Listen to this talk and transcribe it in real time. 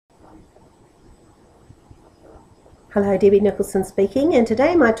Hello, Debbie Nicholson speaking, and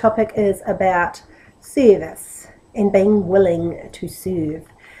today my topic is about service and being willing to serve.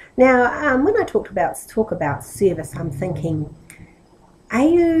 Now, when I talk about service, I'm thinking,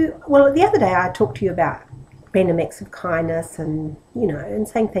 the other day I talked to you about random acts of kindness and, and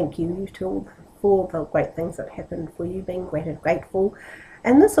saying thank you for all the great things that happened for you, being grateful.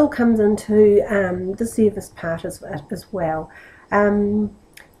 And this all comes into the service part as well.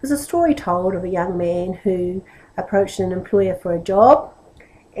 There's a story told of a young man who approached an employer for a job,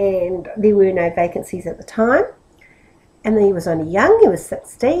 and there were no vacancies at the time, and he was only young, he was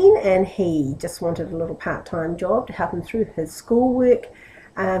 16, and he just wanted a little part-time job to help him through his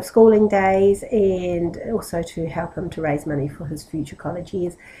schooling days, and also to help him to raise money for his future college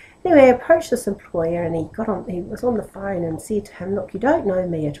years. Anyway, I approached this employer, and he was on the phone and said to him, "Look, you don't know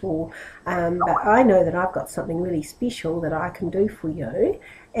me at all, but I know that I've got something really special that I can do for you,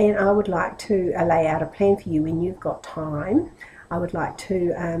 and I would like to lay out a plan for you when you've got time. I would like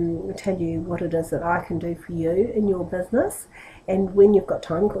to tell you what it is that I can do for you in your business, and when you've got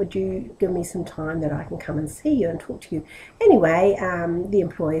time, could you give me some time that I can come and see you and talk to you?" Anyway, the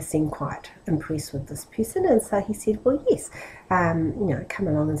employer seemed quite impressed with this person, and so he said, "Well, yes, come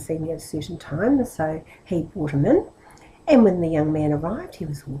along and see me at a certain time." So he brought him in, and when the young man arrived, he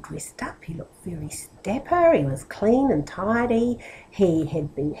was all dressed up. He looked very dapper. He was clean and tidy. He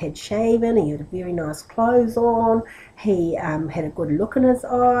had shaven. He had very nice clothes on. He had a good look in his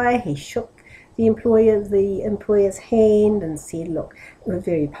eye. He shook the employer's hand and said, "Look," he was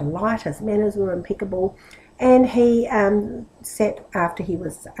very polite. His manners were impeccable. And he sat after he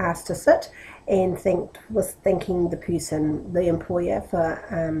was asked to sit, and was thanking the employer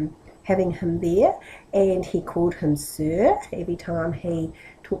for having him there, and he called him sir. Every time he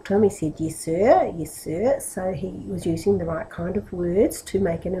talked to him, he said, "Yes sir, yes sir." So he was using the right kind of words to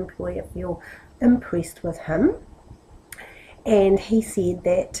make an employer feel impressed with him. And he said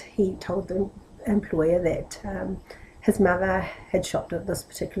that he told the employer that his mother had shopped at this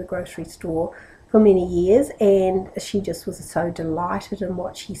particular grocery store for many years, and she just was so delighted in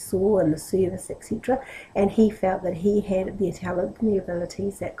what she saw and the service, etc. And he felt that he had the talent and the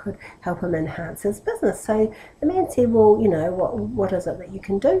abilities that could help him enhance his business. So the man said, "Well, what is it that you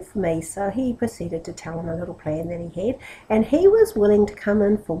can do for me?" So he proceeded to tell him a little plan that he had, and he was willing to come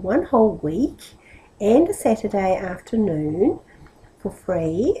in for one whole week and a Saturday afternoon for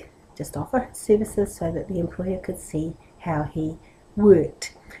free, just offer his services so that the employer could see how he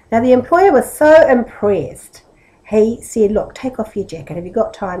worked. Now the employer was so impressed, he said, "Look, take off your jacket. Have you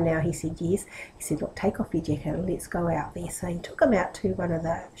got time now?" He said, "Yes." He said, "Look, take off your jacket and let's go out there." So he took him out to one of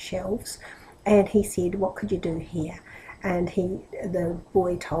the shelves, and he said, "What could you do here?" And the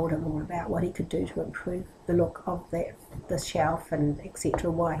boy told him all about what he could do to improve the look of the shelf and etc.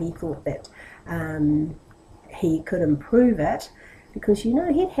 Why he thought that he could improve it, because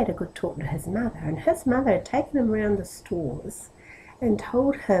he'd had a good talk to his mother, and his mother had taken him around the stores and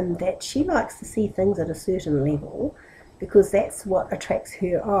told him that she likes to see things at a certain level because that's what attracts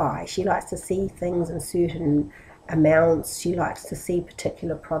her eye. She likes to see things in certain amounts. She likes to see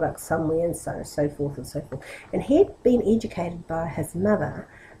particular products somewhere, and so forth and so forth. And he'd been educated by his mother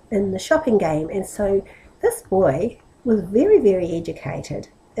in the shopping game, and so this boy was very, very educated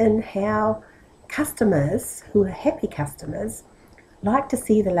in how customers who are happy customers like to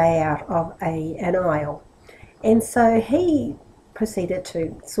see the layout of an aisle. And so he proceeded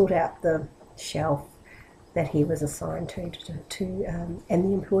to sort out the shelf that he was assigned to and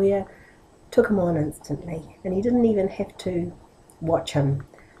the employer took him on instantly, and he didn't even have to watch him.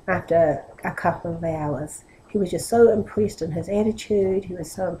 After a couple of hours, he was just so impressed in his attitude, he was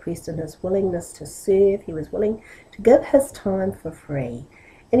so impressed in his willingness to serve, he was willing to give his time for free.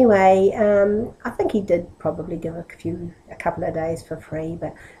 Anyway, I think he did probably give a couple of days for free,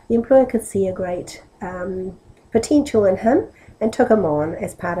 but the employer could see a great potential in him and took him on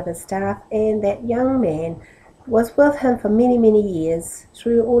as part of his staff, and that young man was with him for many, many years,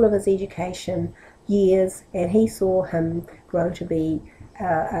 through all of his education years, and he saw him grow to be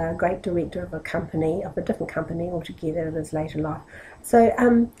a great director of a different company altogether in his later life. So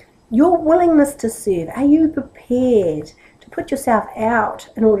your willingness to serve, are you prepared to put yourself out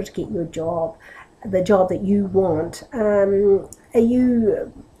in order to get your job, the job that you want?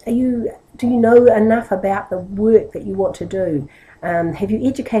 Do you know enough about the work that you want to do? Have you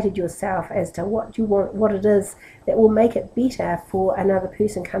educated yourself as to what you want, what it is that will make it better for another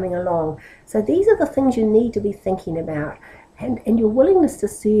person coming along? So these are the things you need to be thinking about. And your willingness to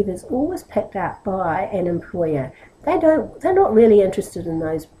serve is always picked up by an employer. They're not really interested in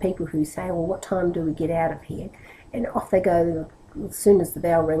those people who say, "Well, what time do we get out of here?" And off they go as soon as the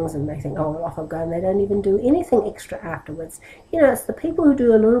bell rings and they think, oh, well, off I'll go, and they don't even do anything extra afterwards. You know, it's the people who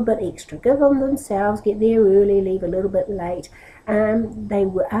do a little bit extra, give on themselves, get there early, leave a little bit late. They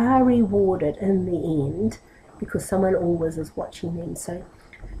are rewarded in the end because someone always is watching them. So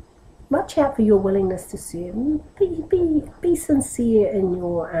watch out for your willingness to serve. Be sincere in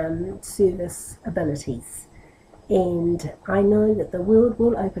your service abilities. And I know that the world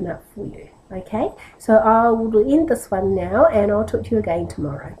will open up for you. Okay, so I will end this one now, and I'll talk to you again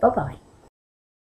tomorrow. Bye bye.